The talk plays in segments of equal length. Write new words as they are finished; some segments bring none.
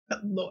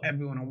Hello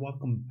everyone and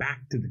welcome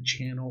back to the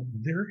channel.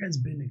 There has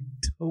been a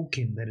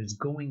token that is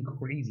going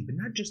crazy, but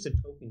not just a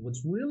token.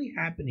 What's really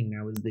happening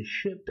now is the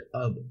shift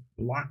of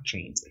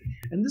blockchains.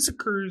 And this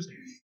occurs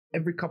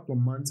every couple of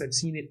months. I've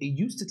seen it. It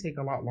used to take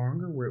a lot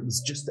longer where it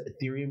was just the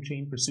Ethereum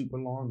chain for super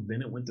long.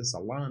 Then it went to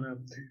Solana.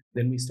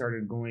 Then we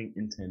started going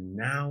into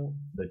now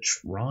the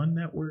Tron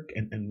network.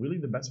 And really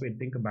the best way to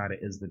think about it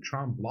is the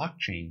Tron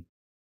blockchain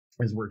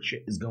is where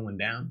shit is going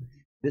down.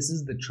 This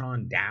is the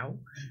Tron DAO.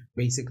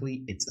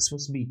 Basically, it's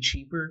supposed to be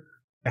cheaper,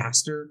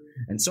 faster,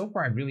 and so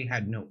far I've really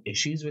had no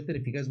issues with it.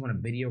 If you guys want a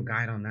video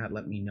guide on that,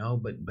 let me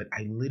know. But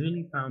I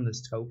literally found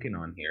this token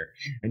on here,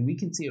 and we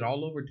can see it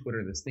all over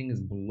Twitter. This thing is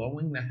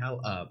blowing the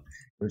hell up.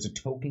 There's a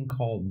token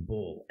called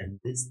Bull, and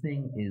this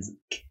thing is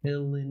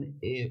killing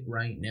it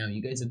right now.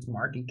 You guys, its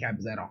market cap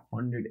is at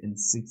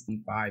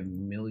 $165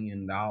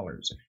 million.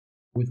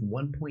 With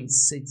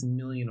 1.6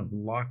 million of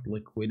locked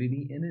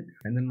liquidity in it.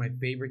 And then my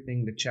favorite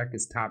thing to check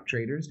is top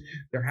traders.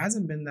 There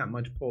hasn't been that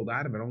much pulled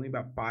out of it, only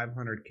about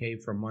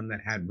 500K from one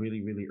that had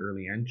really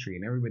early entry,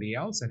 and everybody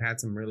else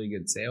had some really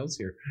good sales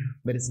here,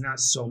 but it's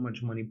not so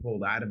much money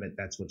pulled out of it.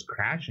 That's what's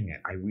crashing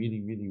it. I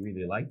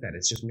really like that.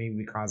 It's just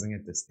maybe causing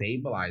it to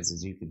stabilize,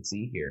 as you can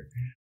see here.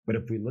 But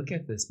if we look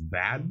at this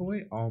bad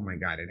boy, oh my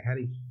God, it had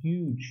a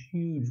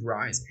huge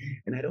rise.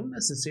 And I don't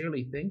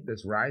necessarily think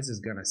this rise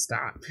is going to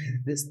stop.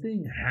 This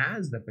thing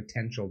has the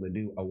potential to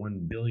do a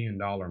 $1 billion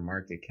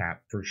market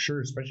cap for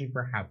sure, especially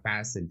for how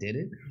fast it did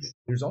it.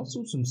 There's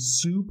also some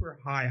super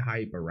high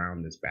hype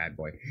around this bad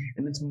boy.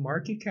 And its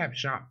market cap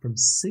shot from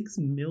 6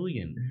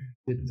 million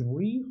to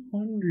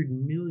 300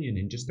 million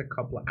in just a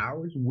couple of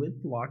hours with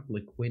locked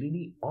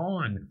liquidity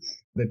on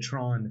the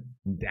Tron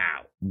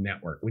DAO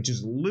network, which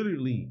is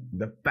literally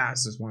the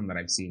fastest one that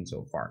I've seen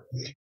so far.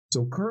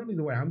 So currently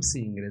the way I'm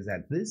seeing it is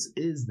that this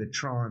is the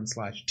Tron /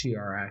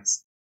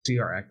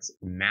 TRX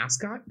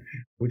Mascot,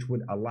 which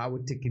would allow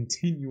it to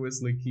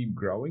continuously keep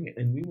growing.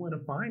 And we want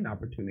to find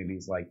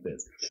opportunities like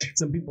this.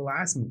 Some people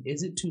ask me,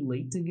 is it too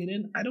late to get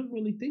in? I don't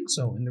really think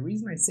so. And the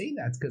reason I say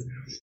that is because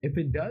if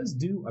it does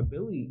do a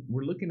billion,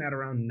 we're looking at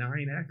around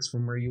 9x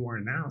from where you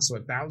are now. So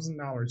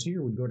 $1,000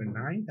 here would go to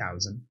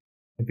 9,000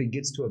 if it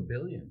gets to $1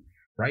 billion,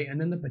 right? And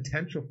then the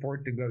potential for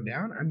it to go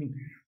down. I mean,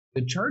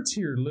 the charts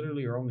here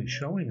literally are only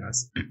showing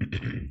us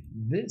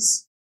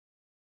this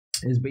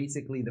is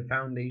basically the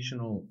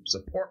foundational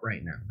support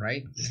right now,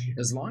 right?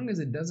 As long as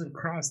it doesn't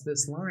cross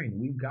this line,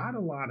 we've got a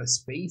lot of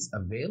space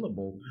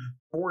available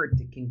for it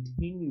to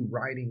continue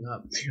riding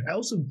up. I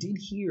also did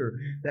hear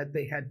that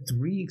they had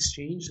 3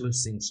 exchange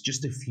listings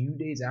just a few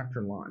days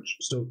after launch.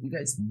 So you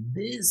guys,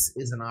 this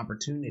is an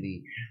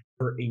opportunity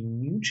for a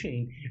new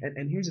chain.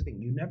 And here's the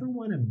thing, you never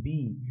want to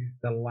be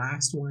the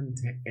last one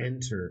to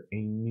enter a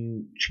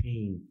new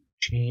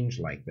change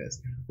like this.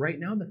 Right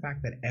now, the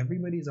fact that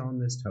everybody's on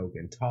this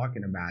token,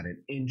 talking about it,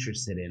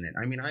 interested in it.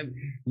 I mean, I've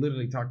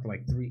literally talked to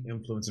like 3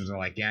 influencers that are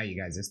like, yeah,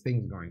 you guys, this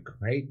thing's going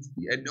crazy.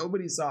 And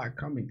nobody saw it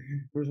coming.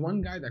 There was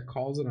one guy that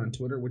calls it on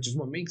Twitter, which is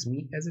what makes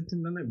me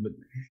hesitant on it, but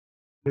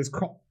his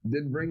call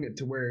did bring it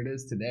to where it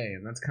is today.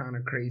 And that's kind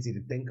of crazy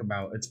to think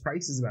about. Its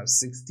price is about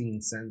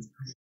 16 cents.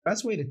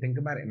 Best way to think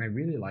about it, and I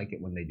really like it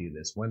when they do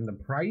this, when the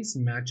price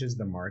matches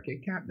the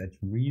market cap, that's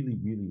really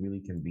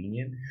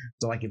convenient.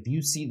 So like if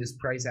you see this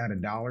price at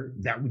 $1,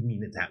 that would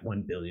mean it's at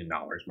 $1 billion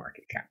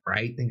market cap,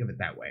 right? Think of it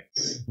that way.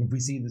 If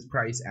we see this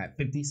price at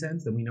 50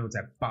 cents, then we know it's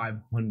at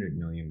 $500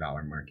 million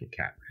market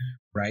cap,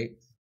 right?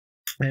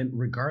 And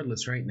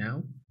regardless, right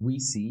now, we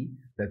see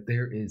that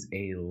there is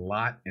a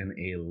lot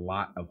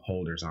of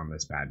holders on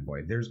this bad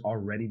boy. There's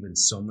already been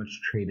so much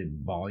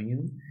traded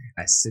volume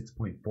at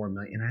 6.4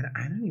 million. And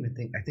I don't even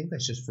think, I think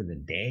that's just for the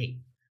day,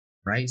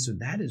 right? So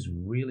that is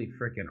really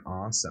freaking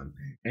awesome.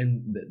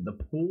 And the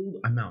pooled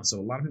amount, so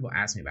a lot of people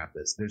ask me about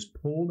this. There's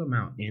pooled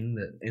amount in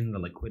the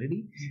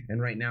liquidity.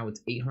 And right now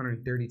it's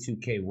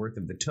 832K worth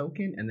of the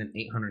token and then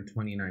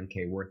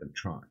 829K worth of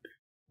Tron.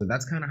 So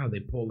that's kind of how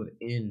they pull it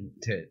in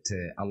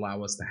to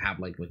allow us to have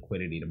like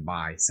liquidity to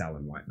buy, sell,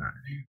 and whatnot.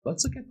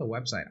 Let's look at the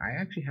website. I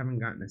actually haven't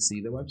gotten to see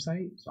the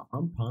website, so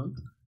I'm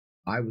pumped.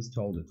 I was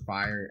told it's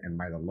fire, and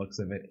by the looks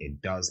of it, it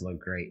does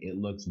look great. It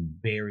looks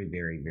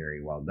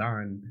very well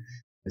done.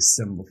 A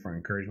symbol for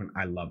encouragement.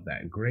 I love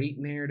that. Great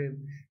narrative,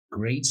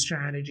 great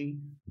strategy,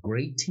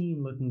 great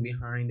team looking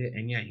behind it.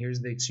 And yeah,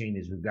 here's the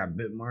exchanges. We've got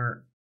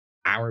Bitmart,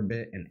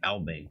 Ourbit, and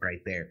Lbank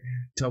right there.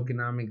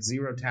 Tokenomics,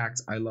 zero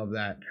tax. I love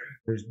that.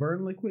 There's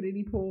burn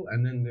liquidity pool,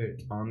 and then they're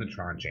on the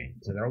Tron chain.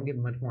 So they don't give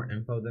much more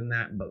info than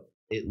that, but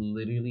it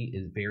literally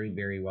is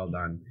very well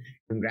done.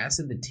 Congrats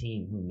to the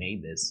team who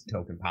made this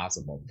token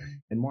possible.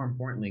 And more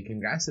importantly,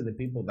 congrats to the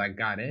people that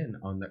got in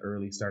on the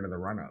early start of the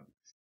run-up.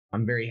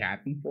 I'm very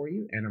happy for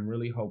you, and I'm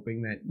really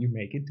hoping that you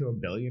make it to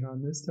 $1 billion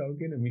on this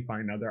token and we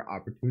find other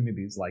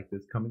opportunities like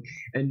this coming.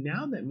 And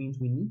now that means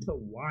we need to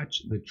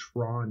watch the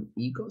Tron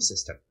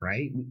ecosystem,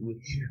 right?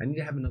 I need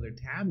to have another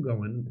tab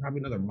going, probably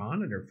another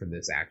monitor for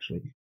this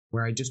actually,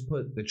 where I just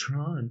put the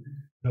Tron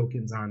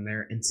tokens on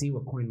there and see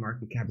what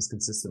CoinMarketCap is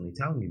consistently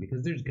telling me,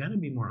 because there's going to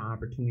be more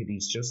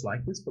opportunities just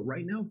like this. But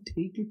right now,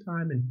 take your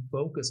time and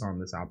focus on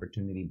this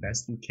opportunity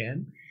best you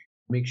can.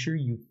 Make sure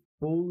you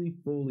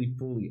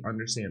fully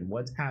understand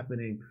what's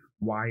happening,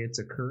 why it's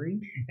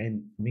occurring,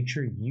 and make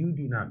sure you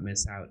do not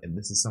miss out if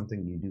this is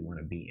something you do want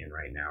to be in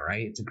right now,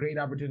 right? It's a great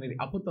opportunity.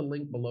 I'll put the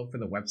link below for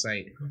the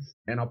website,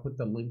 and I'll put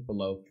the link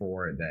below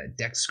for the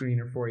deck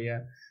screener for you.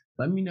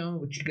 Let me know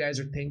what you guys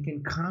are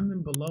thinking.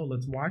 Comment below.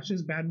 Let's watch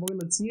this bad boy.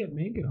 Let's see it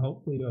make it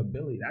hopefully to $1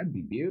 billion. That'd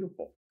be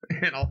beautiful.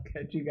 And I'll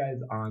catch you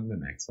guys on the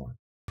next one.